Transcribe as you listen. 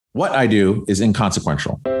What I do is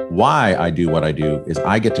inconsequential. Why I do what I do is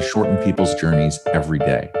I get to shorten people's journeys every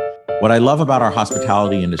day. What I love about our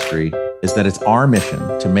hospitality industry is that it's our mission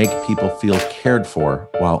to make people feel cared for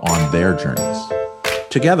while on their journeys.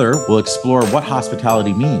 Together, we'll explore what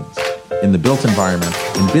hospitality means in the built environment,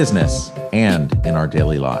 in business, and in our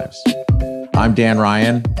daily lives. I'm Dan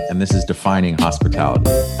Ryan, and this is Defining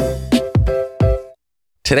Hospitality.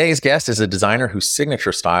 Today's guest is a designer whose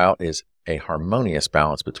signature style is a harmonious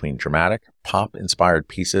balance between dramatic, pop-inspired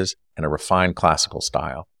pieces and a refined classical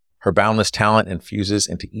style. Her boundless talent infuses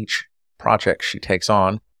into each project she takes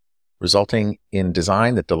on, resulting in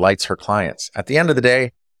design that delights her clients. At the end of the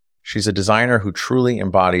day, she's a designer who truly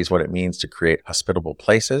embodies what it means to create hospitable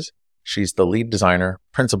places. She's the lead designer,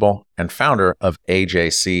 principal, and founder of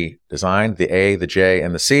AJC Design, the A, the J,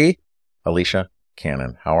 and the C, Alicia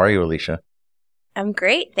Cannon. How are you, Alicia? I'm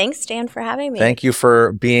great. Thanks, Dan, for having me. Thank you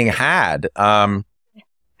for being had.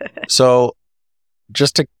 So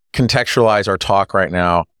just to contextualize our talk right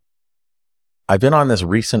now, I've been on this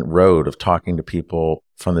recent road of talking to people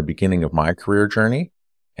from the beginning of my career journey,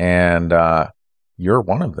 and you're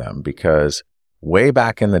one of them because way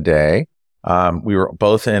back in the day, we were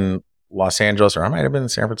both in Los Angeles, or I might have been in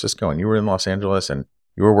San Francisco, and you were in Los Angeles, and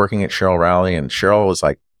you were working at Cheryl Rowley, and Cheryl was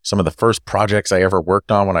like some of the first projects I ever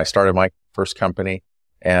worked on when I started my first company.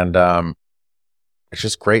 And it's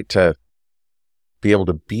just great to be able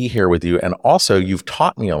to be here with you. And also, you've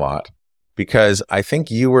taught me a lot because I think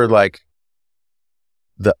you were like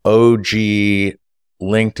the OG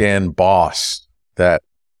LinkedIn boss that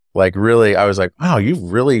like really, I was like, wow, you've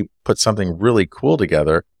really put something really cool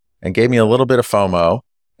together and gave me a little bit of FOMO.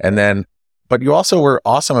 And then, but you also were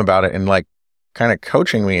awesome about it and like kind of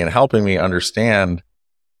coaching me and helping me understand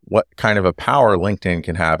what kind of a power LinkedIn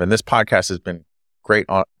can have. And this podcast has been great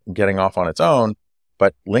on getting off on its own,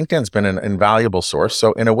 but LinkedIn's been an invaluable source.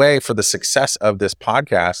 So in a way, for the success of this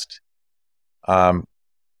podcast,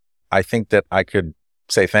 I think that I could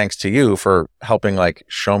say thanks to you for helping like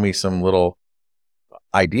show me some little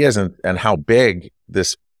ideas and how big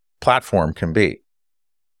this platform can be.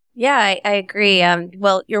 Yeah, I agree.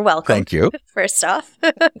 Well, you're welcome. Thank you. First off.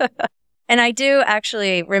 And I do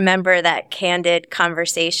actually remember that candid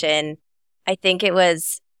conversation. I think it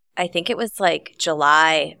was like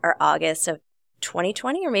July or August of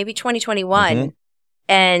 2020 or maybe 2021. Mm-hmm.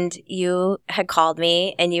 And you had called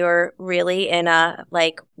me and you were really in a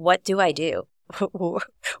like, what do I do?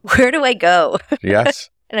 Where do I go? Yes.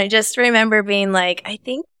 And I just remember being like, I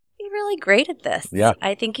think you're really great at this. Yeah.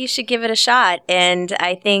 I think you should give it a shot. And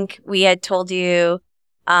I think we had told you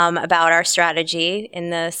about our strategy in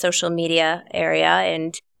the social media area.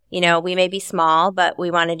 And, you know, we may be small, but we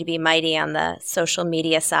wanted to be mighty on the social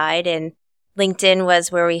media side. And LinkedIn was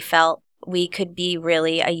where we felt we could be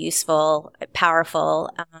really a useful, powerful,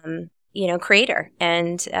 creator.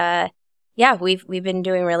 And, we've been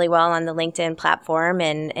doing really well on the LinkedIn platform.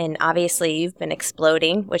 And obviously you've been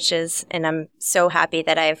exploding, and I'm so happy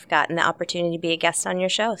that I've gotten the opportunity to be a guest on your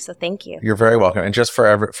show. So thank you. You're very welcome. And just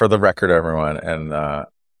for the record, everyone, and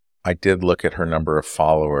I did look at her number of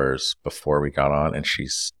followers before we got on, and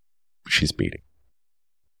she's beating.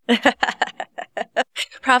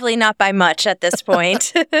 Probably not by much at this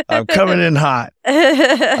point. I'm coming in hot.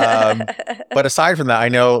 But aside from that, I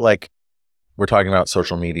know like we're talking about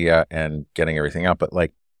social media and getting everything out, but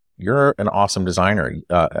like you're an awesome designer,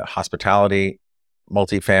 hospitality,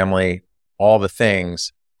 multifamily, all the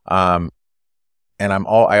things. And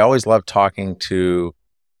I always love talking to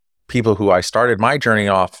people who I started my journey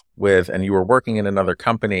off with, and you were working in another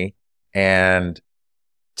company and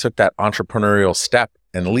took that entrepreneurial step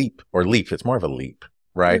and leap. It's more of a leap,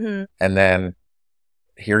 right? Mm-hmm. And then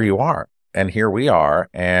here you are, and here we are,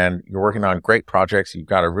 and you're working on great projects. You've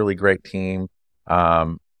got a really great team.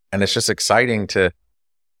 And it's just exciting to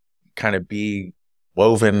kind of be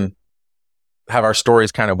woven, have our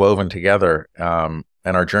stories kind of woven together, and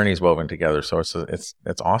our journeys woven together. So it's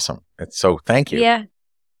awesome. So thank you. Yeah.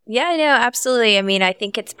 Yeah, no, absolutely. I mean, I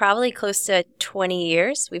think it's probably close to 20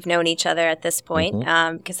 years we've known each other at this point,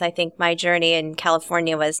 because I think my journey in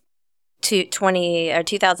California was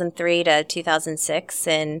 2003 to 2006,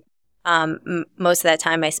 and most of that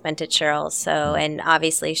time I spent at Cheryl. So, and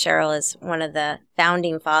obviously Cheryl is one of the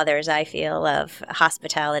founding fathers, I feel, of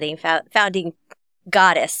hospitality, founding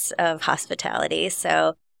goddess of hospitality.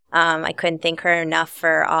 So I couldn't thank her enough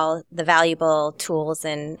for all the valuable tools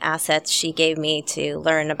and assets she gave me to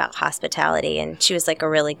learn about hospitality. And she was like a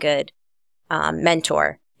really good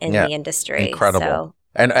mentor in the industry. Incredible. So,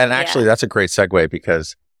 and actually, that's a great segue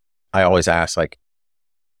because I always ask, like,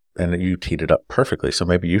 and you teed it up perfectly, so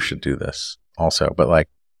maybe you should do this also. But like,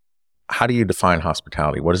 how do you define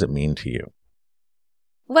hospitality? What does it mean to you?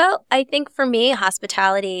 Well, I think for me,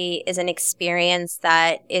 hospitality is an experience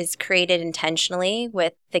that is created intentionally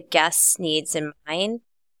with the guest's needs in mind.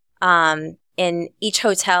 In each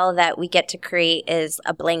hotel that we get to create is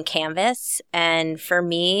a blank canvas. And for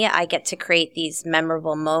me, I get to create these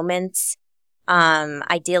memorable moments,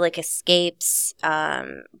 idyllic escapes,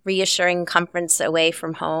 reassuring comforts away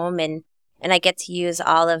from home. And I get to use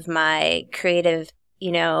all of my creative,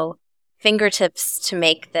 fingertips to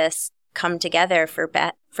make this come together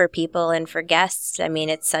for people and for guests. I mean,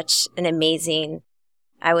 it's such an amazing,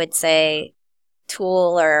 I would say,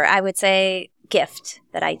 tool, or I would say gift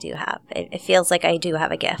that I do have. It feels like I do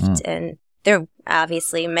have a gift. And there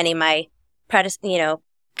obviously many of my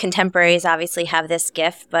contemporaries obviously have this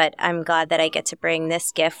gift, but I'm glad that I get to bring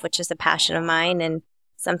this gift, which is a passion of mine and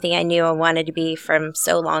something I knew I wanted to be from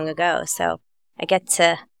so long ago. So I get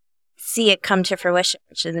to see it come to fruition,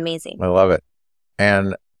 which is amazing. I love it.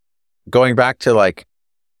 And going back to like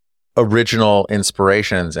original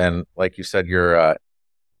inspirations, and like you said, you're a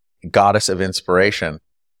goddess of inspiration.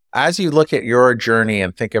 As you look at your journey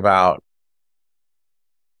and think about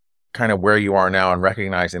kind of where you are now and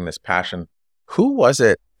recognizing this passion, who was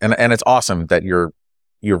it? And it's awesome that you're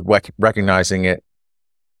recognizing it.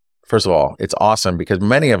 First of all, it's awesome because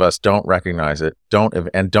many of us don't recognize it, don't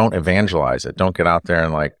evangelize it, don't get out there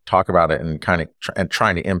and like talk about it and kind of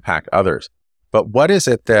trying to impact others. But what is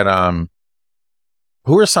it that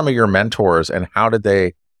who are some of your mentors, and how did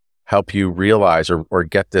they help you realize or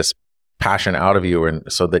get this passion out of you,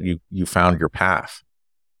 and so that you found your path?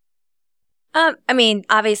 I mean,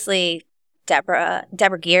 obviously, Deborah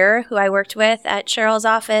Gear, who I worked with at Cheryl's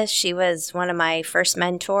office, she was one of my first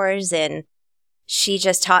mentors, and she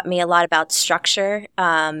just taught me a lot about structure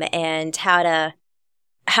and how to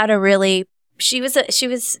really. She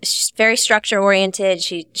was very structure oriented.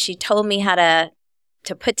 She told me how to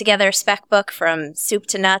put together a spec book from soup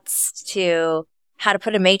to nuts, to how to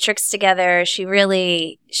put a matrix together. She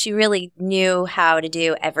really knew how to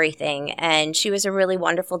do everything. And she was a really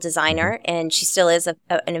wonderful designer, and she still is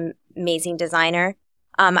an amazing designer.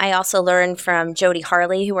 I also learned from Jody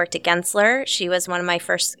Harley, who worked at Gensler. She was one of my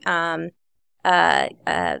first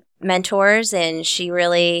mentors, and she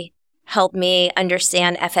really helped me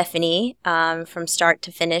understand FF&E from start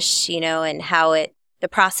to finish, and how the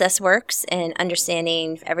process works, and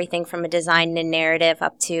understanding everything from a design and narrative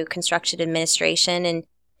up to construction administration. And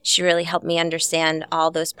she really helped me understand all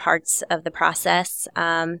those parts of the process.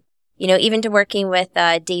 Even to working with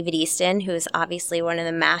David Easton, who's obviously one of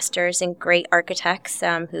the masters and great architects,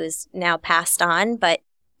 who's now passed on. But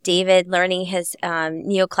David, learning his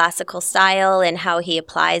neoclassical style and how he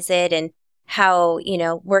applies it, and how,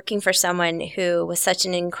 working for someone who was such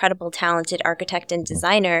an incredible, talented architect and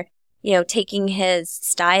designer, taking his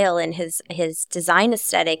style and his design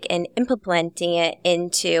aesthetic and implementing it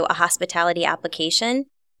into a hospitality application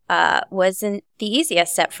wasn't the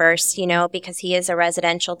easiest at first, because he is a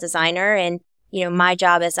residential designer. And, my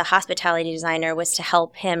job as a hospitality designer was to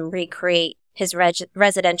help him recreate his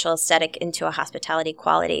residential aesthetic into a hospitality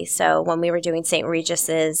quality. So when we were doing St.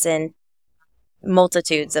 Regis's and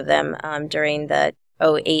multitudes of them during the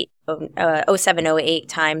 07-08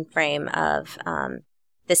 time frame of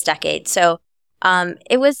this decade. So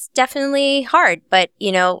it was definitely hard, but,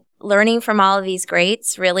 learning from all of these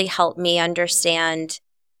greats really helped me understand,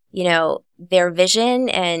 their vision,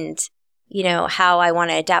 and, how I want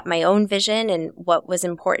to adapt my own vision and what was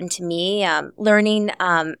important to me, learning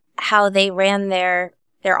how they ran their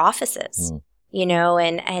offices,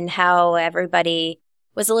 and how everybody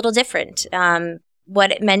was a little different,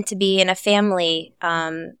 what it meant to be in a family,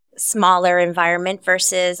 smaller environment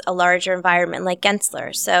versus a larger environment like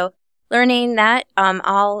Gensler. So learning that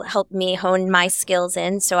all helped me hone my skills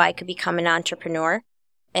in so I could become an entrepreneur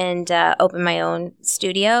and open my own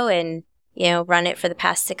studio and, run it for the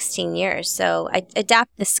past 16 years. So I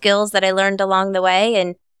adapt the skills that I learned along the way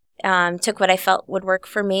and took what I felt would work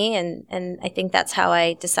for me. And I think that's how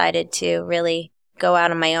I decided to really go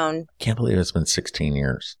out on my own. Can't believe it's been 16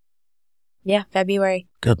 years. Yeah, February.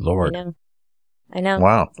 Good Lord. I know.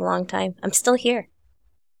 Wow. It's a long time. I'm still here.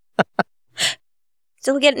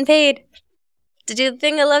 Still getting paid to do the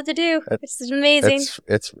thing I love to do. It's amazing.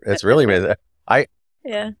 It's really amazing.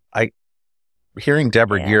 Hearing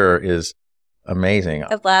Deborah Gear is amazing.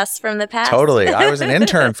 A blast from the past. Totally. I was an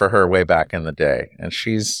intern for her way back in the day, and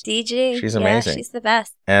she's DG. She's amazing. Yeah, she's the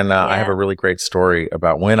best. And I have a really great story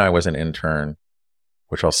about when I was an intern,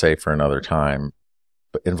 which I'll save for another time,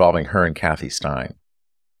 but involving her and Kathy Stein.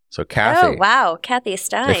 So Kathy. Oh, wow. Kathy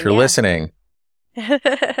Stein. If you're listening,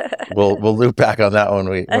 We'll loop back on that when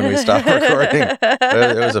we stop recording.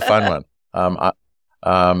 It was a fun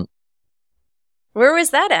one. Where was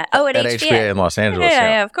that at? Oh, at HBA in Los Angeles.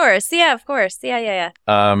 Yeah, of course. Yeah, of course. Yeah.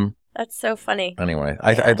 That's so funny. Anyway,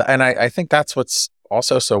 I think that's what's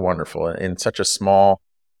also so wonderful in such a small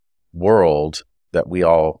world that we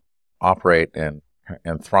all operate in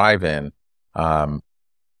and thrive in.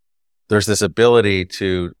 There's this ability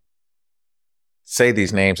to say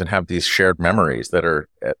these names and have these shared memories that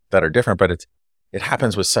are different, but it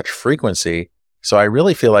happens with such frequency. So I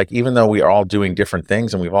really feel like even though we are all doing different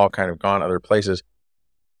things and we've all kind of gone other places,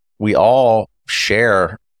 we all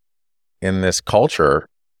share in this culture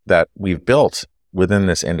that we've built within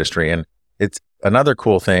this industry. And it's another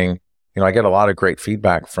cool thing. I get a lot of great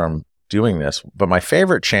feedback from doing this, but my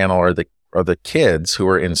favorite channel are the kids who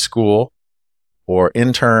are in school or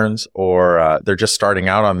interns, or they're just starting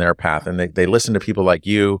out on their path, and they listen to people like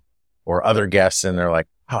you or other guests, and they're like,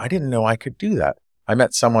 oh, I didn't know I could do that. I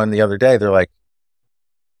met someone the other day.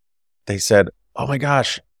 They said, oh my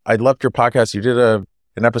gosh, I loved your podcast. You did an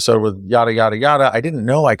episode with yada, yada, yada. I didn't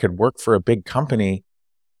know I could work for a big company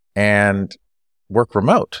and work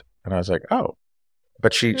remote. And I was like, oh,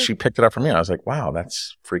 but she picked it up from me. I was like, wow,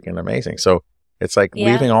 that's freaking amazing. So it's like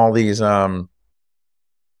leaving all these,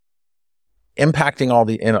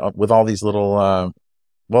 impacting with all these little,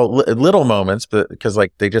 little moments, but because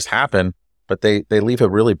like they just happen, but they leave a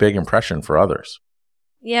really big impression for others.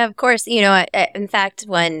 Yeah, of course. In fact,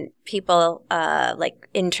 when people like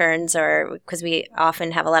interns, or because we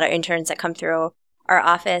often have a lot of interns that come through our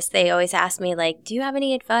office, they always ask me like, do you have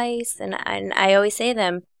any advice? And I always say to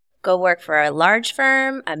them, go work for a large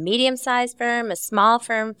firm, a medium-sized firm, a small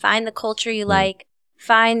firm, find the culture you like,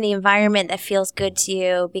 find the environment that feels good to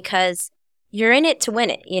you, because you're in it to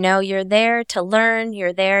win it. You're there to learn,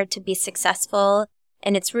 you're there to be successful.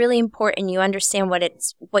 And it's really important you understand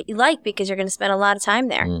what you like, because you're going to spend a lot of time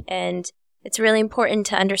there. And it's really important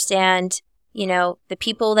to understand, the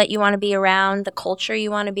people that you want to be around, the culture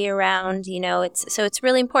you want to be around. It's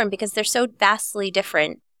really important because they're so vastly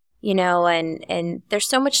different, and there's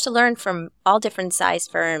so much to learn from all different size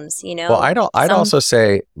firms. Well, I'd also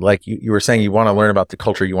say, like you were saying, you want to learn about the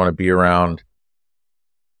culture you want to be around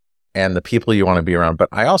and the people you want to be around. But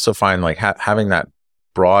I also find like having that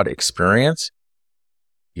broad experience,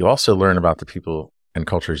 you also learn about the people and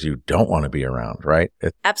cultures you don't want to be around, right?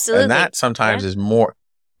 Absolutely. And that sometimes is more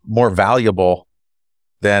valuable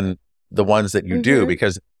than the ones that you do,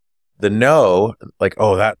 because the no, like,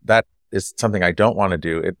 oh, that is something I don't want to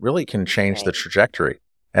do, it really can change the trajectory.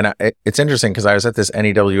 And it's interesting because I was at this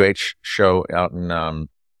NEWH show out in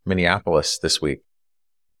Minneapolis this week,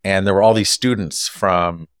 and there were all these students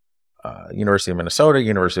from University of Minnesota,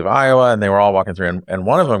 University of Iowa, and they were all walking through, and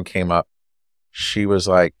one of them came up. She was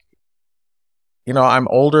like, I'm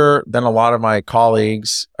older than a lot of my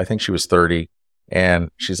colleagues. I think she was 30. And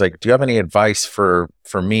she's like, do you have any advice for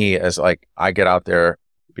me as like I get out there?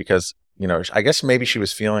 Because, I guess maybe she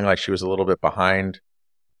was feeling like she was a little bit behind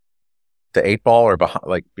the 8 ball, or behind,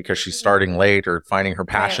 like, because she's starting late or finding her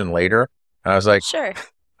passion later. And I was like, sure.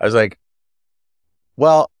 I was like,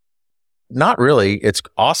 well, not really. It's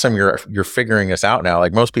awesome you're figuring this out now.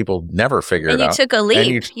 Like most people never figure it out. And you took a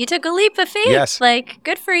leap. You took a leap of faith. Yes. Like,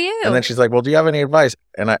 good for you. And then she's like, well, do you have any advice?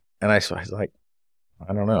 And I was like,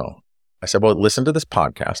 I don't know. I said, well, listen to this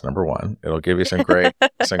podcast, number one. It'll give you some great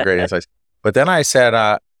insights. But then I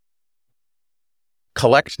said,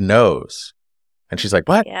 collect no's. And she's like,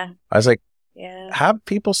 what? Yeah. I was like, yeah. Have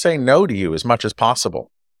people say no to you as much as possible.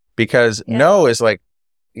 Because no is like,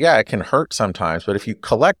 yeah, it can hurt sometimes, but if you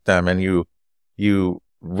collect them and you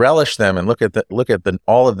relish them and look at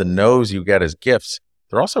all of the no's you get as gifts,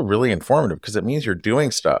 they're also really informative, because it means you're doing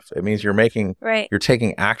stuff. It means you're you're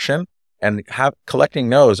taking action, and collecting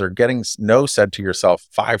no's or getting no said to yourself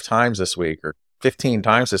 5 times this week or 15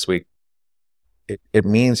 times this week. It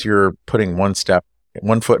means you're putting one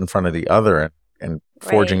foot in front of the other and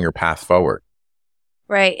forging your path forward.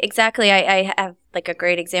 Right, exactly. I have like a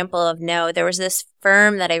great example of no. There was this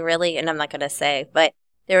firm that I really, and I'm not going to say, but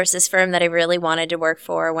there was this firm that I really wanted to work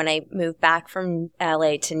for when I moved back from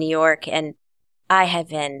LA to New York. And I had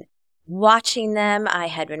been watching them. I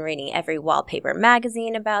had been reading every wallpaper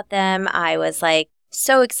magazine about them. I was like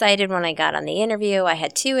so excited when I got on the interview. I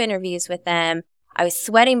had 2 interviews with them. I was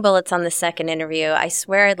sweating bullets on the second interview. I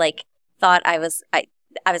swear I thought I was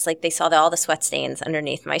like, they saw all the sweat stains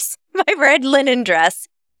underneath my red linen dress.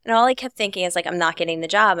 And all I kept thinking is like, I'm not getting the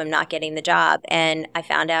job. I'm not getting the job. And I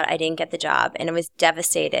found out I didn't get the job. And I was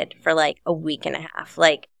devastated for like a week and a half.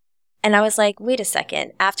 Like, And I was like, wait a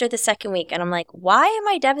second, after the second week, and I'm like, why am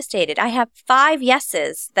I devastated? I have 5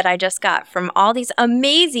 yeses that I just got from all these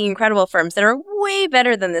amazing, incredible firms that are way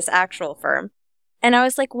better than this actual firm. And I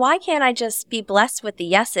was like, why can't I just be blessed with the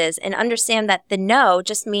yeses and understand that the no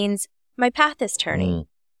just means my path is turning?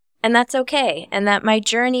 And that's okay. And that my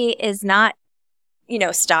journey is not,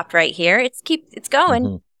 stopped right here. It's going.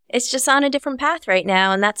 Mm-hmm. It's just on a different path right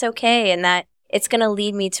now. And that's okay. And that it's going to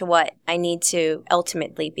lead me to what I need to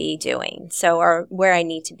ultimately be doing. Or where I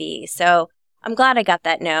need to be. So I'm glad I got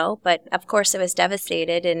that no, but of course I was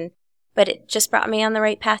devastated but it just brought me on the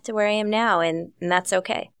right path to where I am now. And that's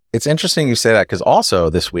okay. It's interesting you say that, because also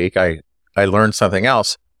this week I learned something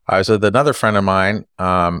else. I was with another friend of mine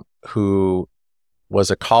who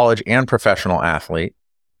was a college and professional athlete.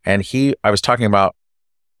 And I was talking about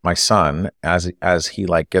my son as he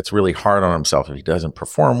like gets really hard on himself if he doesn't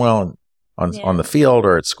perform well on the field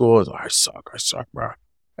or at school. He's like, I suck, bro.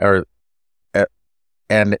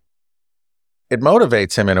 And it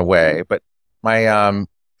motivates him in a way, but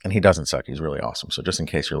and he doesn't suck. He's really awesome. So just in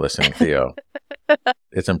case you're listening, Theo,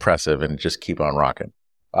 it's impressive, and just keep on rocking.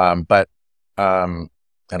 And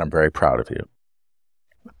I'm very proud of you.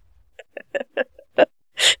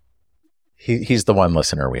 He's the one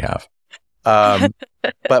listener we have.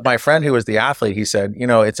 But my friend who was the athlete, he said,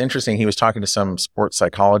 it's interesting. He was talking to some sports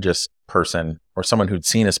psychologist person or someone who'd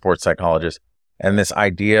seen a sports psychologist, and this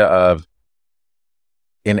idea of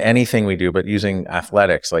in anything we do, but using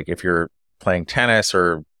athletics, like if you're playing tennis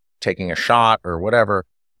or taking a shot or whatever,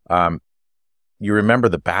 you remember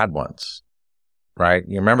the bad ones, right?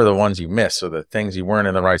 You remember the ones you missed or the things you weren't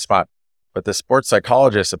in the right spot. But the sports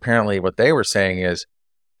psychologists, apparently what they were saying is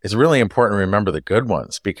it's really important to remember the good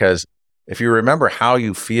ones, because if you remember how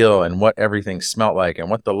you feel and what everything smelt like and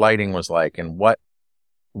what the lighting was like and what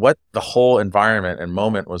the whole environment and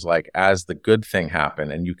moment was like as the good thing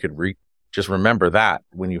happened, and you could just remember that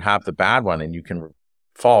when you have the bad one, and you can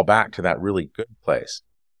fall back to that really good place,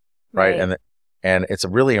 right? And it's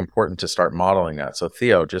really important to start modeling that. So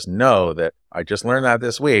Theo, just know that I just learned that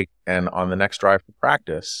this week, and on the next drive to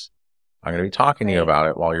practice, I'm going to be talking to you about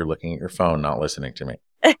it while you're looking at your phone, not listening to me.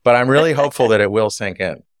 But I'm really hopeful that it will sink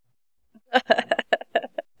in.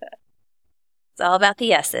 It's all about the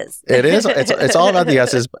yeses. It is. It's all about the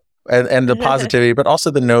yeses and the positivity, but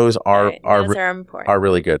also the no's are important. Are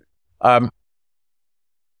really good.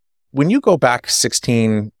 When you go back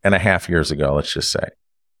 16 and a half years ago, let's just say,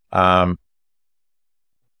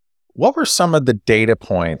 what were some of the data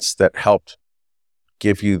points that helped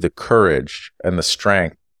give you the courage and the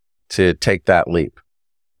strength to take that leap?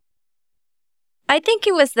 I think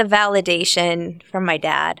it was the validation from my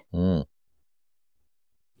dad.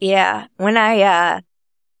 Yeah. When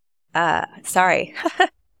sorry.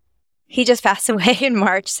 He just passed away in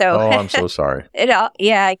March. So I'm so sorry.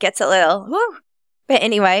 It gets a little, whew. But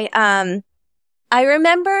anyway, I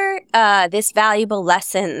remember this valuable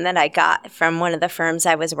lesson that I got from one of the firms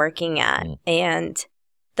I was working at. And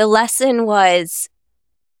the lesson was,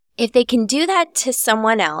 if they can do that to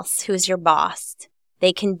someone else who's your boss,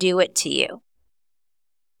 they can do it to you.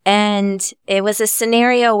 And it was a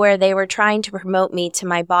scenario where they were trying to promote me to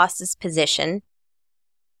my boss's position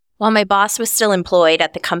while my boss was still employed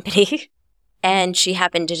at the company. And she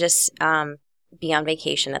happened to just be on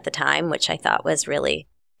vacation at the time, which I thought was really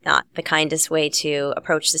not the kindest way to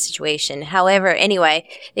approach the situation. However, anyway,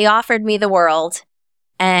 they offered me the world.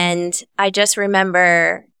 And I just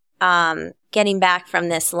remember getting back from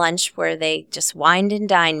this lunch where they just wined and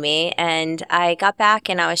dined me. And I got back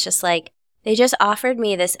and I was just like, they just offered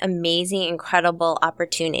me this amazing, incredible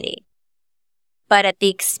opportunity, but at the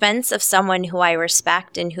expense of someone who I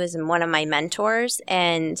respect and who is one of my mentors.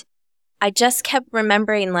 And I just kept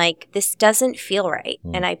remembering, like, this doesn't feel right.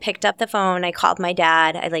 And I picked up the phone. I called my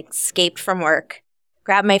dad. I escaped from work,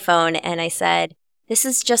 grabbed my phone, and I said, this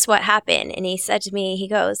is just what happened. And he said to me, he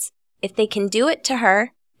goes, if they can do it to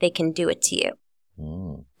her, they can do it to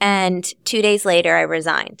you. And 2 days later, I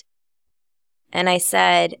resigned. And I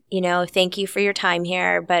said, thank you for your time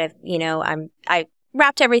here, but I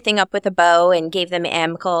wrapped everything up with a bow and gave them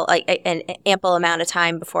an ample amount of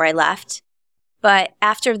time before I left. But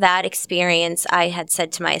after that experience, I had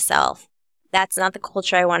said to myself, that's not the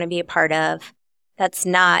culture I want to be a part of.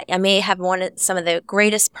 I may have some of the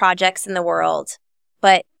greatest projects in the world,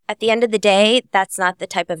 but at the end of the day, that's not the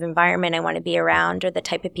type of environment I want to be around or the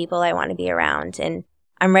type of people I want to be around. And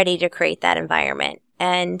I'm ready to create that environment.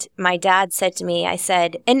 And my dad said to me, I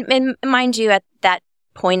said, and mind you, at that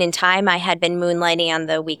point in time, I had been moonlighting on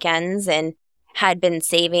the weekends and had been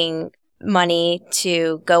saving money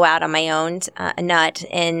to go out on my own, a nut.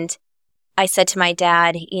 And I said to my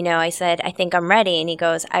dad, I said, I think I'm ready. And he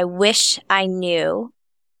goes, I wish I knew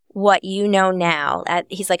what you know now.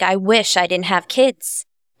 He's like, I wish I didn't have kids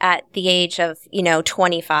at the age of,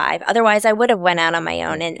 25. Otherwise, I would have went out on my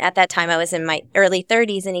own. And at that time, I was in my early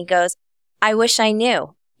 30s. And he goes, I wish I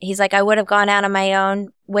knew. He's like, I would have gone out on my own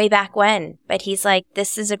way back when. But he's like,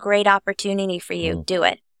 this is a great opportunity for you. Do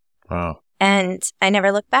it. Wow. And I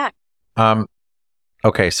never looked back.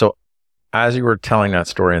 Okay. So as you were telling that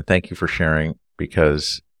story, and thank you for sharing,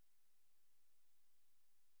 because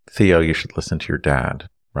Theo, you should listen to your dad,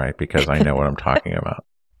 right? Because I know what I'm talking about.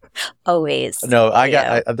 Always. No,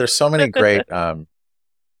 there's so many great, or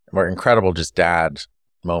incredible just dad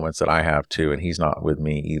moments that I have too. And he's not with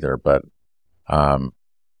me either. But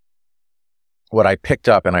what I picked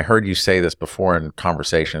up, and I heard you say this before in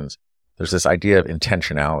conversations, there's this idea of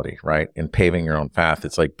intentionality, right? In paving your own path.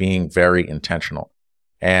 It's like being very intentional.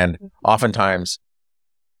 And oftentimes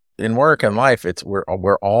in work and life,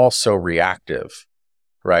 we're all so reactive,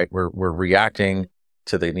 right? We're reacting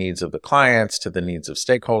to the needs of the clients, to the needs of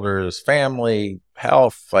stakeholders, family,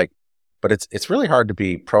 health, but it's really hard to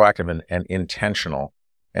be proactive and intentional.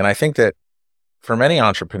 And I think that for many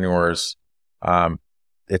entrepreneurs,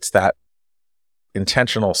 it's that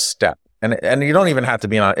intentional step. And you don't even have to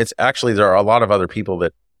be it's actually, there are a lot of other people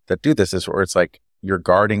that do this, is where it's like you're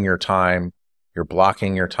guarding your time, you're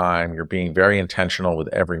blocking your time, you're being very intentional with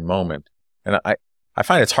every moment. And I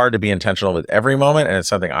find it's hard to be intentional with every moment, and it's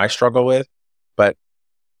something I struggle with. But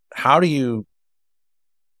how do you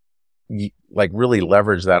really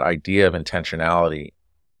leverage that idea of intentionality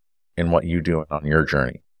in what you do on your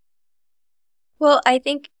journey? Well, I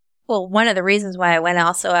think, one of the reasons why I went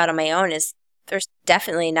also out on my own is there's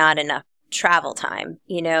definitely not enough travel time,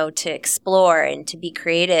 to explore and to be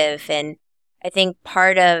creative. And I think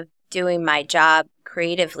part of doing my job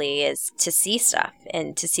creatively is to see stuff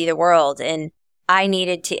and to see the world. And I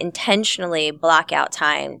needed to intentionally block out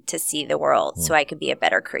time to see the world so I could be a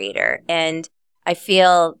better creator. And I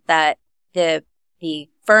feel that the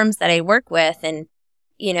firms that I work with, and,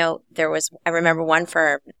 I remember one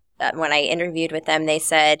firm that when I interviewed with them, they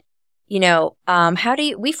said,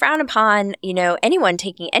 we frown upon, anyone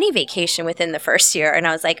taking any vacation within the first year. And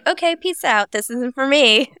I was like, okay, peace out. This isn't for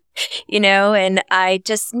me, and I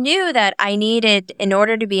just knew that I needed, in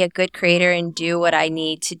order to be a good creator and do what I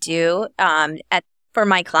need to do for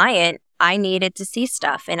my client, I needed to see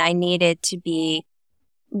stuff, and I needed to be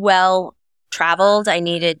well traveled. I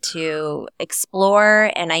needed to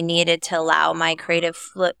explore, and I needed to allow my creative,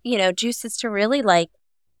 juices to really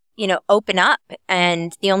open up.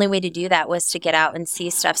 And the only way to do that was to get out and see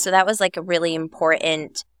stuff. So that was like a really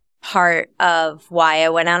important part of why I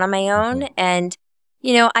went out on my own. And,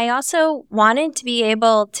 I also wanted to be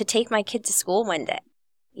able to take my kid to school one day,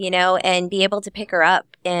 and be able to pick her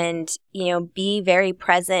up and, be very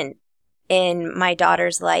present in my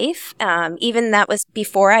daughter's life. Even that was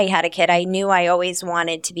before I had a kid. I knew I always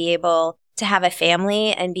wanted to be able to have a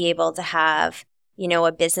family and be able to have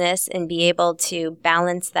a business and be able to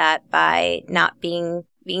balance that by not being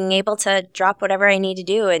able to drop whatever I need to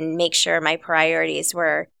do and make sure my priorities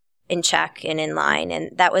were in check and in line.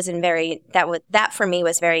 And that was that for me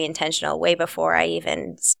was very intentional way before I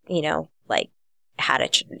even, had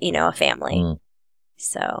a family.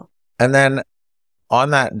 So. And then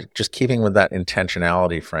on that, just keeping with that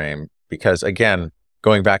intentionality frame, because again,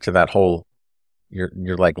 going back to that whole, you're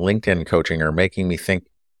like LinkedIn coaching or making me think,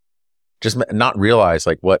 just not realize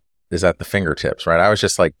what is at the fingertips, right? I was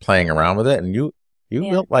just playing around with it, and you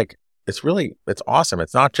built it's awesome.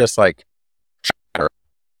 It's not just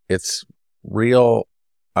it's real,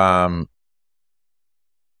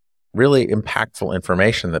 really impactful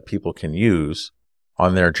information that people can use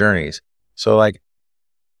on their journeys. So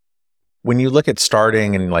when you look at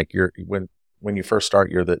starting and when you first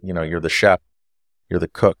start, you're the chef, you're the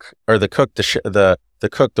cook, or the cook, the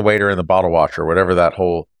cook, the waiter, and the bottle washer, whatever that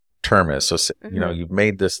whole term is. So, you've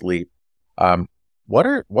made this leap. What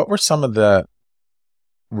were some of the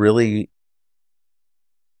really,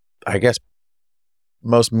 I guess,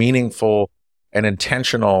 most meaningful and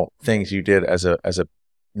intentional things you did as a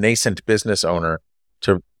nascent business owner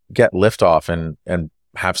to get liftoff and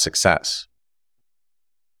have success?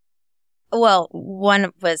 Well,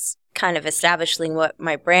 one was kind of establishing what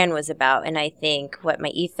my brand was about, and I think what my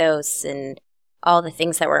ethos and all the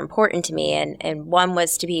things that were important to me. And one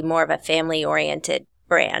was to be more of a family-oriented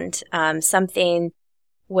brand, something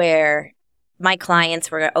where my clients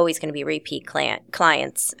were always going to be repeat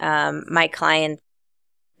clients. My client,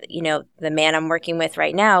 the man I'm working with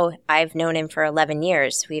right now, I've known him for 11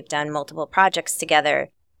 years. We've done multiple projects together.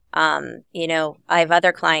 I have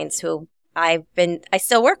other clients who I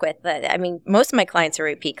still work with. But I mean, most of my clients are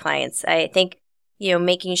repeat clients. I think,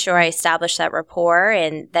 making sure I establish that rapport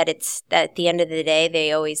and that at the end of the day,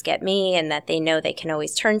 they always get me and that they know they can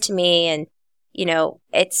always turn to me. And,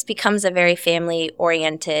 it becomes a very family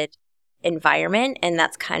oriented environment. And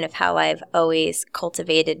that's kind of how I've always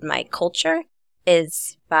cultivated my culture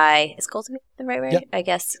is cultivate the right way? Yep. I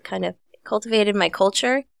guess kind of cultivated my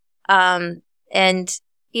culture. And,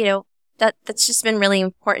 that's just been really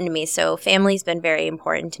important to me. So family's been very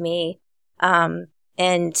important to me.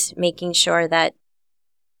 And making sure that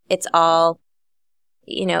it's all,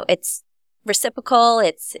 it's reciprocal.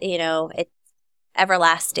 It's, it's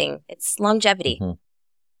everlasting. It's longevity.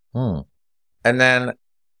 And then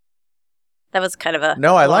that was kind of a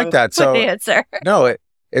no, I like that. So answer. No,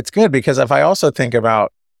 it's good because if I also think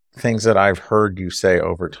about things that I've heard you say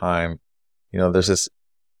over time, there's this,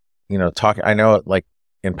 talk. I know like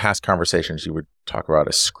in past conversations, you would talk about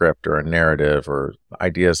a script or a narrative or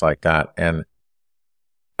ideas like that. And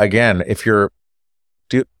again, if you're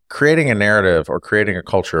creating a narrative or creating a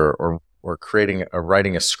culture or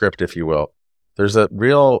writing a script, if you will, there's a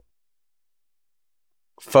real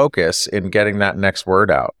focus in getting that next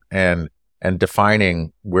word out and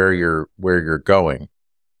defining where you're going.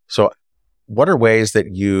 So what are ways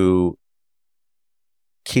that you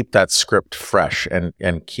keep that script fresh and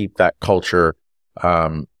keep that culture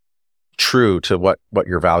true to what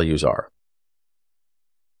your values are?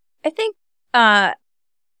 I think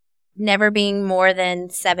never being more than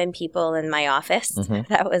 7 people in my office.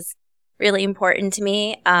 That was really important to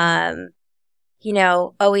me. Always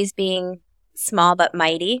being small but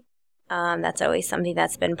mighty. That's always something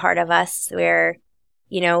that's been part of us where,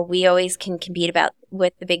 we always can compete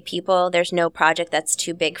with the big people. There's no project that's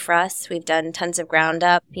too big for us. We've done tons of ground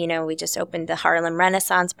up. We just opened the Harlem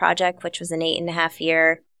Renaissance project, which was an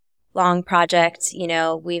 8.5-year long project.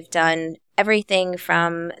 We've done everything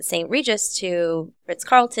from St. Regis to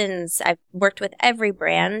Ritz-Carlton's. I've worked with every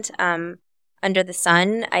brand under the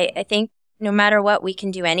sun. I think no matter what, we can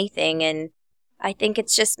do anything. And I think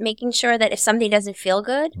it's just making sure that if something doesn't feel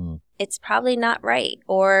good, it's probably not right.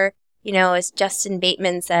 Or, as Justin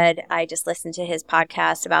Bateman said, I just listened to his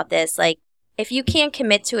podcast about this, like, if you can't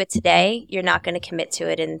commit to it today, you're not going to commit to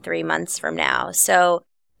it in 3 months from now. So,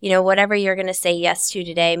 whatever you're going to say yes to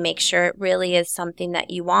today, make sure it really is something that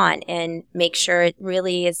you want and make sure it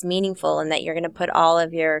really is meaningful and that you're going to put all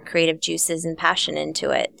of your creative juices and passion into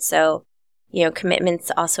it. So, commitment's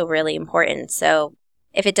also really important. So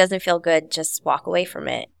if it doesn't feel good, just walk away from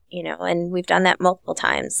it, and we've done that multiple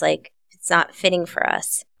times. Like, it's not fitting for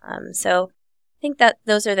us. So I think that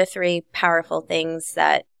those are the 3 powerful things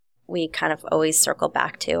that we kind of always circle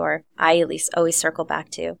back to, or I at least always circle back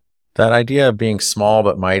to. That idea of being small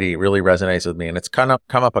but mighty really resonates with me. And it's kind of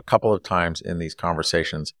come up a couple of times in these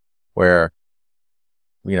conversations where,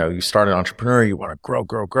 you start an entrepreneur, you want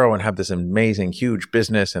to grow and have this amazing, huge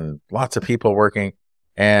business and lots of people working.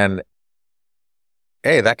 And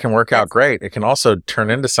hey, that can work out great. It can also turn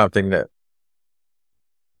into something that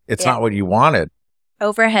it's not what you wanted.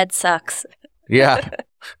 Overhead sucks. Yeah.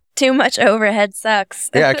 Too much overhead sucks.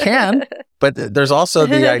 Yeah, it can. But there's also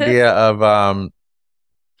the idea of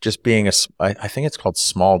just being I think it's called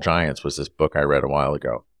Small Giants was this book I read a while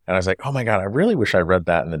ago. And I was like, oh my God, I really wish I read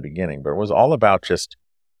that in the beginning. But it was all about just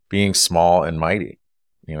being small and mighty,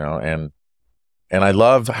 and I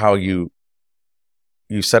love how you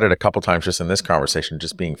said it a couple times just in this conversation,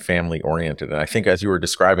 just being family oriented. And I think as you were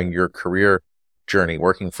describing your career journey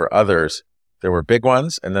working for others, there were big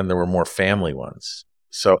ones and then there were more family ones.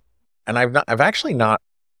 So, and I've actually not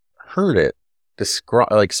heard it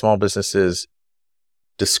like small businesses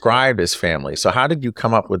described as family. So how did you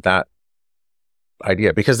come up with that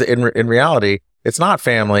idea? Because in reality, it's not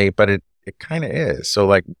family, but it kind of is. So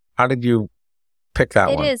like, how did you pick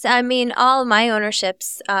that one? It is. I mean, all my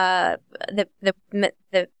ownerships, the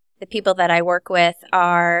people that I work with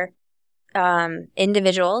are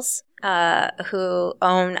individuals who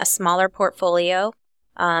own a smaller portfolio,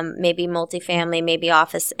 maybe multifamily, maybe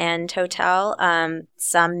office and hotel,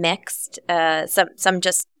 some mixed, some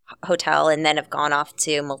just hotel and then have gone off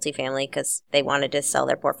to multifamily because they wanted to sell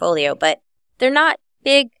their portfolio. But they're not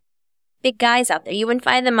big guys out there. You wouldn't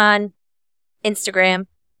find them on Instagram.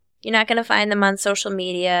 You're not going to find them on social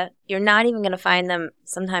media. You're not even going to find them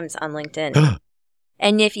sometimes on LinkedIn.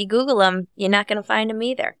 And if you Google them, you're not going to find them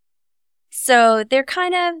either. So they're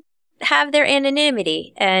kind of have their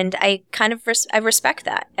anonymity, and I kind of I respect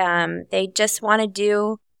that. They just want to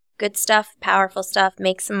do good stuff, powerful stuff,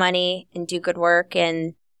 make some money, and do good work.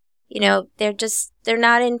 And they're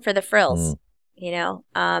not in for the frills.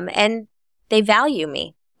 And they value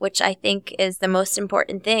me, which I think is the most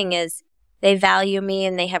important thing. Is they value me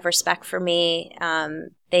and they have respect for me.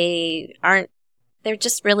 They're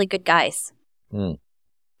just really good guys and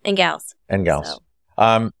gals. And gals.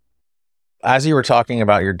 So. As you were talking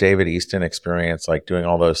about your David Easton experience, like doing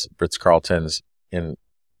all those Ritz-Carltons in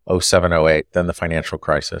 07, 08, then the financial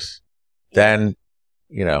crisis, then,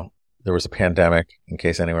 there was a pandemic, in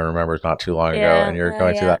case anyone remembers, not too long ago, and you're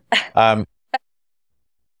going through that.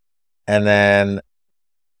 And then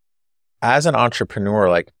as an entrepreneur,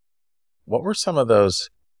 like, what were some of those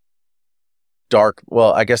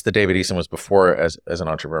I guess the David Easton was before as an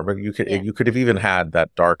entrepreneur, but you could have even had that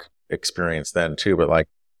dark experience then too. But like,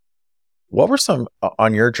 what were some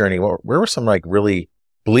on your journey? Where were some like really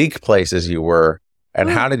bleak places you were, and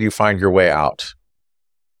how did you find your way out?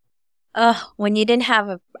 When you didn't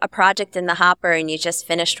have a project in the hopper and you just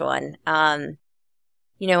finished one, when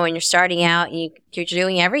you're starting out, you're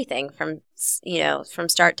doing everything from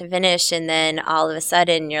start to finish. And then all of a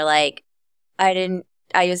sudden you're like, I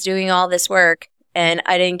was doing all this work and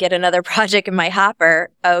I didn't get another project in my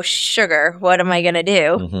hopper. Oh, sugar, what am I going to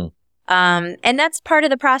do? Mm-hmm. And that's part of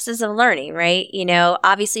the process of learning, right?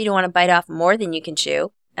 Obviously you don't want to bite off more than you can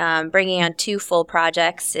chew. Bringing on 2 full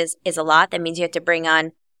projects is a lot. That means you have to bring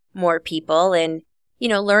on more people, and,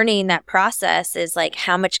 learning that process is like,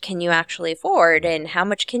 how much can you actually afford and how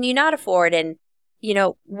much can you not afford? And,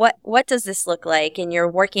 what does this look like? And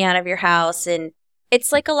you're working out of your house, and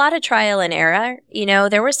it's like a lot of trial and error.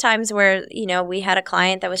 There was times where, we had a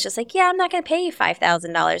client that was just like, yeah, I'm not going to pay you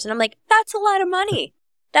 $5,000. And I'm like, that's a lot of money.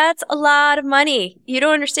 That's a lot of money. You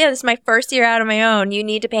don't understand. This is my first year out on my own. You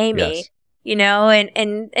need to pay me,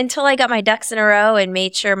 and until I got my ducks in a row and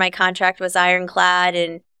made sure my contract was ironclad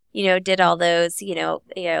and, did all those,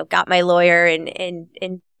 got my lawyer and,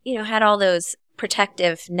 had all those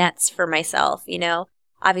protective nets for myself,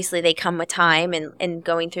 obviously they come with time and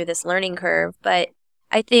going through this learning curve. But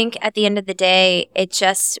I think at the end of the day, it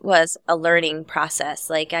just was a learning process.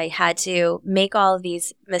 Like, I had to make all of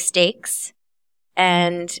these mistakes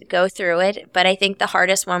and go through it. But I think the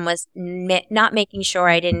hardest one was not making sure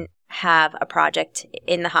I didn't have a project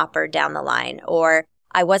in the hopper down the line, or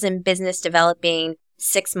I wasn't business developing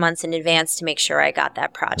 6 months in advance to make sure I got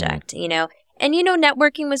that project, And,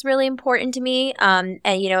 networking was really important to me. And,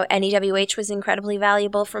 NEWH was incredibly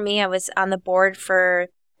valuable for me. I was on the board for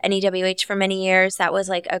NEWH for many years. That was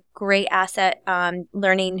like a great asset,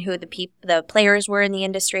 learning who the players were in the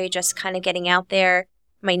industry, just kind of getting out there,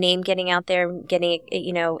 my name getting out there, getting,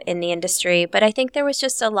 in the industry. But I think there was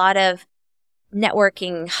just a lot of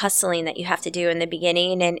networking, hustling that you have to do in the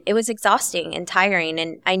beginning. And it was exhausting and tiring.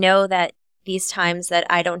 And I know that these times that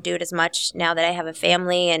I don't do it as much now that I have a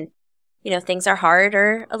family and, things are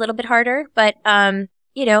a little bit harder. But,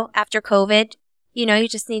 after COVID, you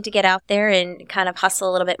just need to get out there and kind of hustle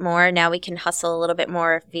a little bit more. Now we can hustle a little bit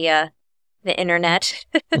more via the internet,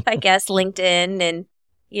 I guess, LinkedIn and,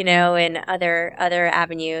 and other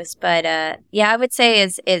avenues. But, I would say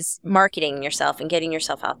is marketing yourself and getting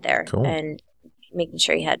yourself out there. Cool. And making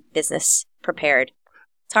sure you had business prepared.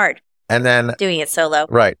 It's hard. And then doing it solo.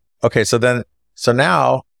 Right. Okay. So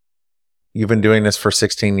now you've been doing this for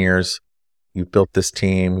 16 years. You've built this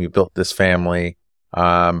team, you built this family.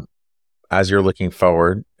 As you're looking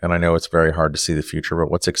forward, and I know it's very hard to see the future,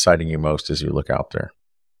 but what's exciting you most as you look out there?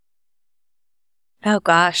 Oh,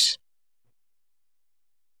 gosh.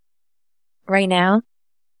 Right now,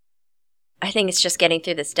 I think it's just getting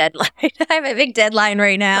through this deadline. I have a big deadline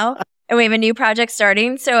right now, and we have a new project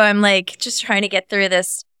starting. So I'm like just trying to get through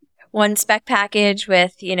this one spec package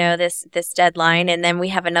with, this deadline. And then we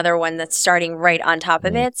have another one that's starting right on top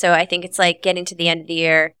of it. So I think it's like getting to the end of the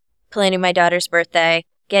year, planning my daughter's birthday,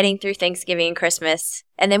 getting through Thanksgiving and Christmas,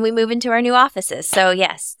 and then we move into our new offices. So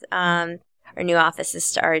yes, our new offices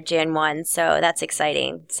start Jan 1. So that's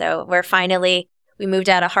exciting. So we moved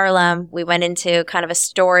out of Harlem. We went into kind of a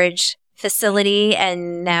storage facility,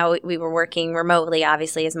 and now we were working remotely,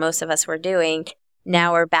 obviously, as most of us were doing.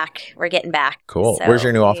 Now we're back. We're getting back. Cool. So where's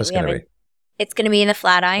your new office going to be? It's going to be in the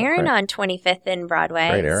Flatiron on 25th and Broadway.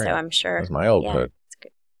 Great area. So I'm sure. That's my old hood.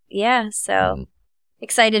 Yeah. So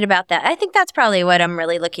excited about that. I think that's probably what I'm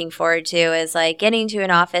really looking forward to, is like getting to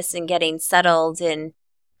an office and getting settled and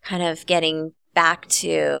kind of getting back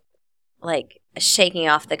to like shaking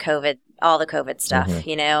off all the COVID stuff,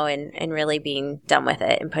 and really being done with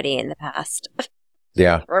it and putting it in the past.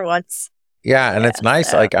 Yeah. For once. Yeah. And it's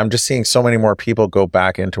nice. So. Like, I'm just seeing so many more people go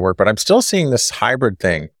back into work, but I'm still seeing this hybrid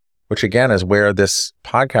thing, which again is where this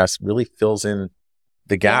podcast really fills in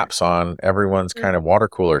the gaps on everyone's kind of water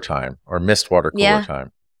cooler time or missed water cooler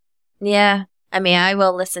time. Yeah. I mean, I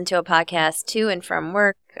will listen to a podcast to and from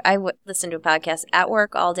work listen to a podcast at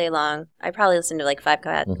work all day long. I probably listen to like 5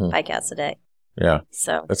 podcasts a day. Yeah.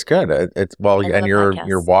 So that's good. It's well, I and love you're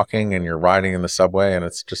podcasts. walking and you're riding in the subway, and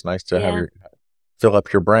it's just nice to have fill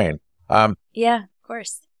up your brain. Yeah, of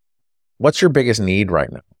course. What's your biggest need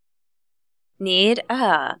right now? Need?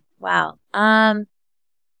 Wow.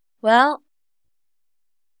 Well,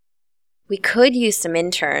 we could use some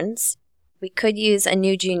interns. We could use a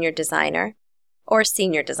new junior designer or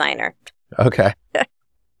senior designer. Okay.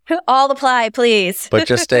 All apply, please. But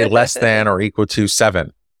just stay less than or equal to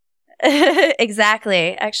 7.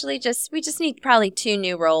 Exactly. Actually, we just need probably 2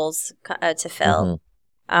 new roles to fill.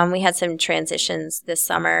 We had some transitions this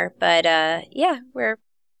summer, but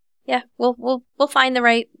we'll find the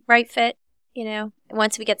right fit. You know,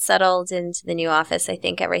 once we get settled into the new office, I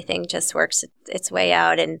think everything just works its way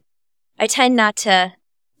out. And I tend not to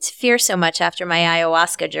fear so much after my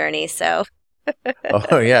ayahuasca journey. So,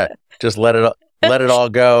 oh yeah, just let it all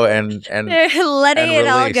go and letting it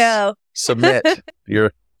all go. Submit.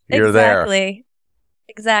 You're there.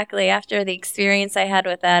 Exactly. After the experience I had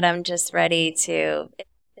with that, I'm just ready to.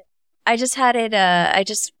 I just had it. I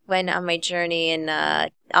just went on my journey in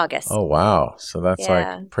August. Oh wow! So that's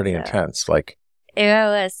like pretty intense. Like it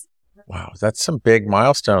was. Wow, that's some big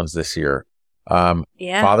milestones this year.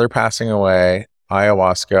 Father passing away,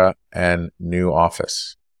 ayahuasca, and new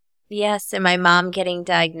office. Yes, and my mom getting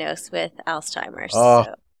diagnosed with Alzheimer's. Oh,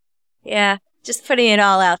 so, yeah, just putting it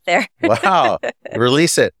all out there. Wow,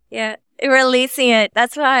 release it. Yeah, releasing it.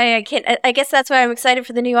 That's why I can't. I guess that's why I'm excited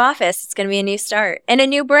for the new office. It's going to be a new start and a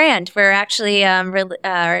new brand. We're actually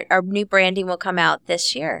our new branding will come out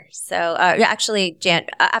this year. So actually,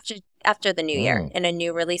 after the new year, and a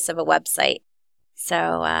new release of a website.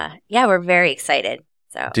 So we're very excited.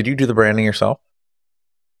 So did you do the branding yourself?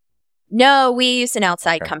 No, we used an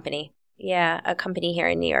outside company. Yeah, a company here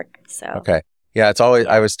in New York. So okay. Yeah, it's always.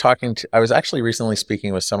 I was actually recently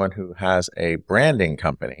speaking with someone who has a branding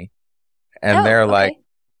company, and they're like,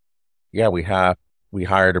 "Yeah, we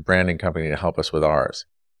hired a branding company to help us with ours,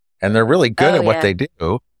 and they're really good at what they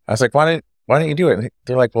do." I was like, "Why don't you do it?" And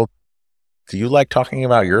they're like, "Well, do you like talking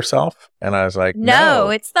about yourself?" And I was like, "No,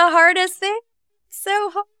 it's the hardest thing.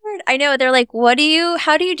 So hard." I know. They're like,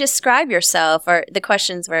 how do you describe yourself? Or the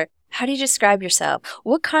questions were, how do you describe yourself?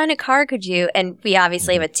 What kind of car could you? And we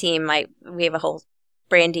obviously have a team. We have a whole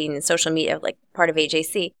branding and social media, like part of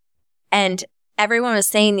AJC. And everyone was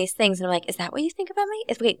saying these things. And I'm like, is that what you think about me?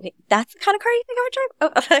 Wait, that's the kind of car you think I would drive?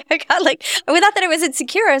 Oh, I got without that I was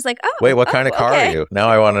insecure. I was like, oh. Wait, what kind of car are you? Now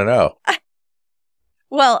I want to know.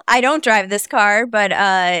 Well, I don't drive this car, but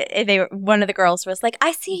one of the girls was like,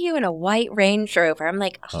 I see you in a white Range Rover. I'm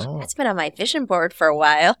like, that's been on my vision board for a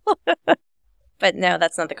while. But no,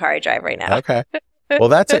 that's not the car I drive right now. Okay. Well,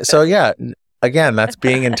 that's it. So yeah, again, that's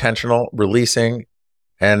being intentional, releasing,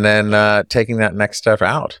 and then taking that next step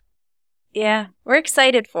out. Yeah, we're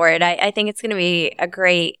excited for it. I think it's going to be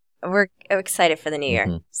we're excited for the new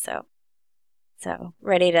year. So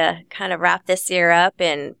ready to kind of wrap this year up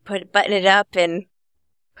and button it up and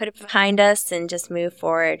put it behind us and just move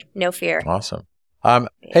forward. No fear. Awesome.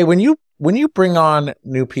 Hey, when you bring on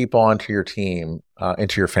new people onto your team,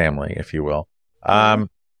 into your family, if you will, what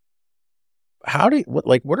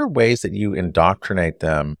are ways that you indoctrinate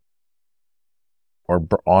them or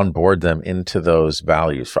onboard them into those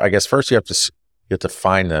values? I guess first you have to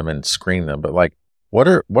find them and screen them, but like, what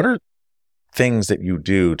are things that you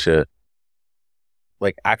do to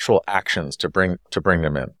like actual actions to bring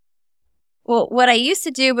them in? Well, what I used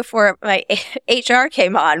to do before my HR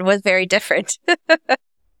came on was very different.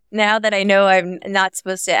 Now that I know I'm not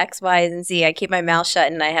supposed to X, Y, and Z, I keep my mouth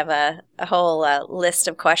shut and I have a whole list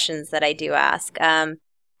of questions that I do ask.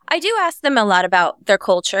 I do ask them a lot about their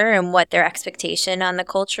culture and what their expectation on the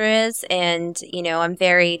culture is. And, I'm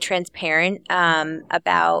very transparent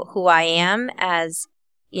about who I am as,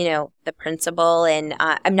 the principal. And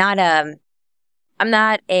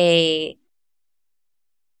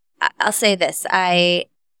I'll say this.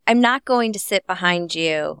 I'm not going to sit behind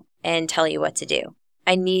you and tell you what to do.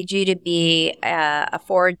 I need you to be a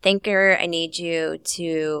forward thinker. I need you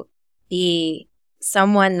to be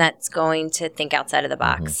someone that's going to think outside of the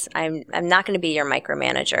box. I'm not going to be your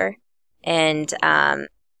micromanager. And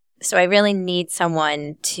so I really need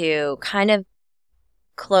someone to kind of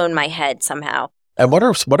clone my head somehow. And what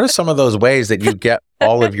are some of those ways that you get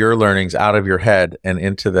all of your learnings out of your head and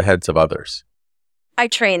into the heads of others? I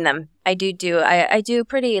train them. I do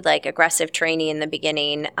pretty aggressive training in the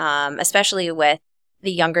beginning, especially with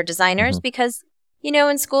the younger designers because,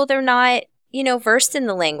 in school they're not, versed in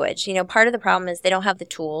the language. Part of the problem is they don't have the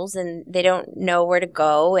tools and they don't know where to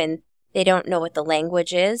go and They don't know what the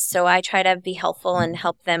language is. So I try to be helpful and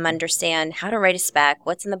help them understand how to write a spec,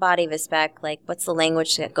 what's in the body of a spec, like what's the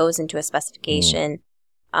language that goes into a specification.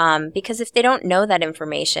 Because if they don't know that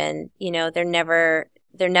information, they're never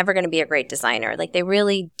going to be a great designer. Like they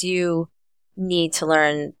really do need to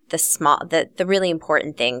learn the really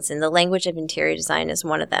important things. And the language of interior design is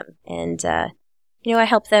one of them. And, I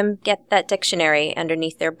help them get that dictionary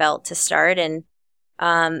underneath their belt to start. And,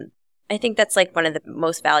 I think that's like one of the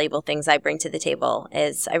most valuable things I bring to the table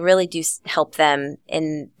is I really do help them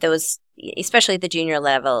in those, especially the junior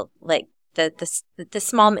level, like the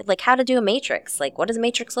small, like how to do a matrix. Like what does a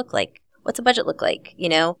matrix look like? What's a budget look like?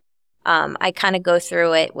 I kind of go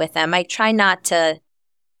through it with them. I try not to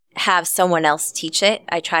have someone else teach it.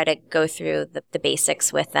 I try to go through the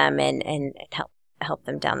basics with them and help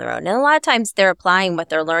them down the road. And a lot of times they're applying what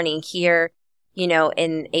they're learning here,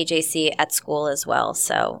 in AJC at school as well.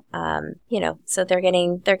 So, so they're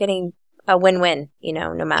getting a win-win,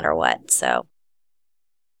 no matter what. So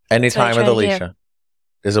anytime with Alicia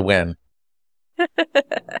is a win.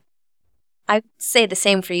 I say the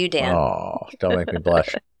same for you, Dan. Oh, don't make me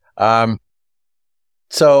blush.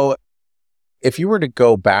 So if you were to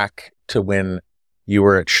go back to when you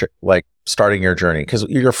were at starting your journey, because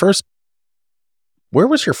where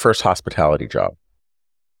was your first hospitality job?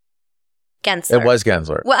 Gensler. It was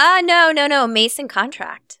Gensler. Well, no, Mason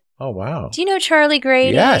Contract. Oh, wow. Do you know Charlie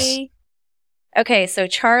Grady? Yes. Okay, so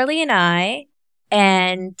Charlie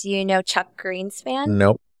and do you know Chuck Greenspan?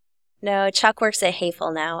 Nope. No, Chuck works at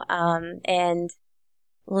Hayfel now. And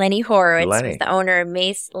Lenny Horowitz was the owner of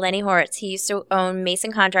Lenny Horowitz. He used to own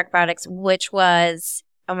Mason Contract Products, which was,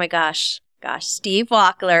 oh my gosh, Steve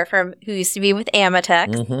Walkler who used to be with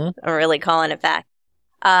Amatex. Mm-hmm. I'm really calling it back.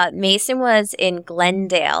 Mason was in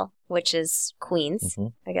Glendale, which is Queens,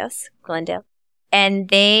 I guess, Glendale. And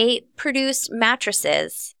they produced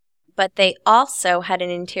mattresses, but they also had an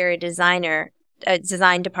interior design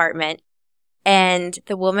department. And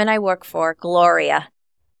the woman I work for, Gloria,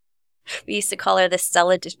 we used to call her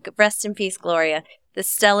rest in peace, Gloria, the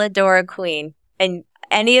Stella Dora Queen. And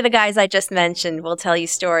any of the guys I just mentioned will tell you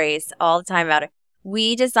stories all the time about her.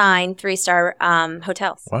 We designed 3-star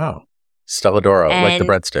hotels. Wow. Stella Dora, like the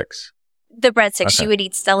breadsticks. The breadsticks. Okay. She would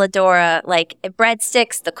eat Stella Dora, like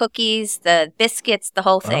breadsticks, the cookies, the biscuits, the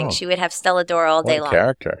whole thing. She would have Stella Dora all day long.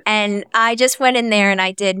 Character. And I just went in there and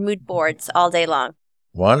I did mood boards all day long.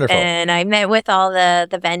 Wonderful. And I met with all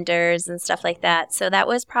the vendors and stuff like that. So that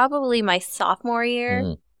was probably my sophomore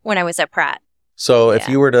year when I was at Pratt. So if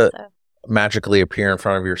you were to magically appear in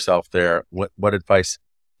front of yourself there, what advice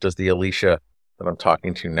does the Alicia that I'm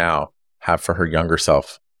talking to now have for her younger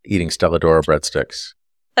self eating Stella Dora breadsticks?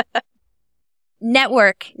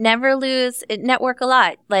 Network. Never lose. Network a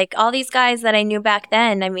lot. Like all these guys that I knew back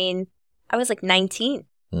then, I mean, I was like 19,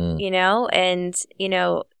 and,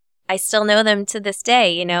 I still know them to this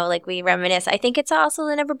day, like we reminisce. I think it's also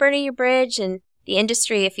the never burning your bridge and the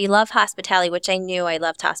industry. If you love hospitality, which I knew I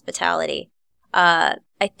loved hospitality, I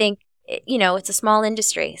think, it's a small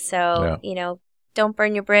industry. So, don't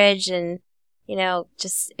burn your bridge and,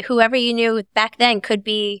 just whoever you knew back then could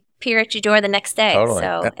be peer at your door the next day. Totally.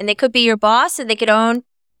 So, and they could be your boss or they could own,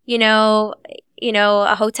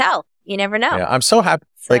 a hotel. You never know. Yeah, I'm so happy.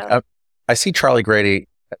 So, like I see Charlie Grady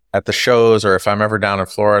at the shows, or if I'm ever down in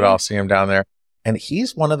Florida, I'll see him down there. And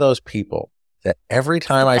he's one of those people that every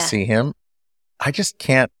time I see him, I just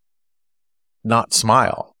can't not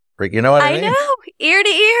smile. Right? You know what I mean? I know, ear to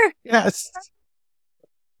ear. Yes.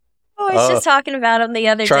 I was just talking about him the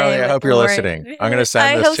other Charlie, day. Charlie, I hope you're listening. I'm going to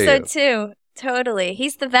send this to you. I hope so too. Totally.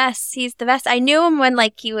 He's the best. I knew him when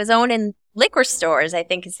he was owning liquor stores. I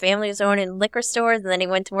think his family was owning liquor stores, and then he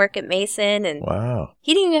went to work at Mason. And wow.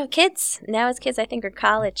 He didn't even have kids. Now his kids, I think, are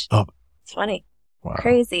college. Oh. It's funny. Wow.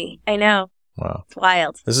 Crazy. I know. Wow. It's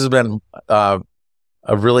wild. This has been a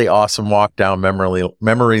really awesome walk down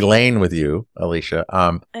memory lane with you, Alicia.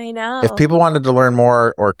 I know. If people wanted to learn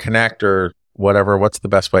more or connect or whatever, what's the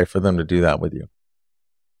best way for them to do that with you?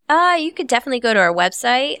 You could definitely go to our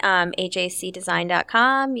website,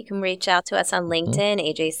 ajcdesign.com. You can reach out to us on LinkedIn,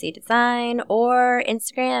 AJC Design, or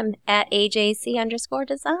Instagram at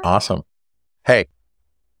AJC_design. Awesome. Hey,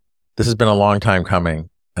 this has been a long time coming,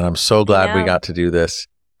 and I'm so glad we got to do this.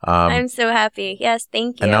 I'm so happy. Yes,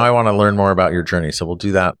 thank you. And now I want to learn more about your journey, so we'll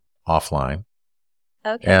do that offline.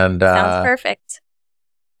 Okay. And sounds perfect.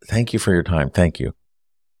 Thank you for your time. Thank you.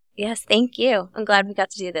 Yes, thank you. I'm glad we got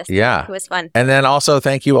to do this. Yeah. It was fun. And then also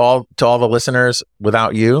thank you all to all the listeners.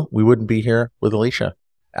 Without you, we wouldn't be here with Alicia.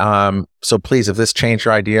 So please, if this changed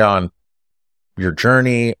your idea on your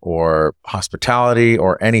journey or hospitality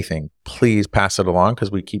or anything, please pass it along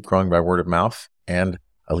because we keep growing by word of mouth. And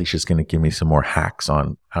Alicia's going to give me some more hacks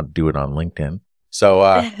on how to do it on LinkedIn. So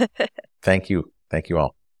thank you. Thank you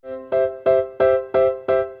all.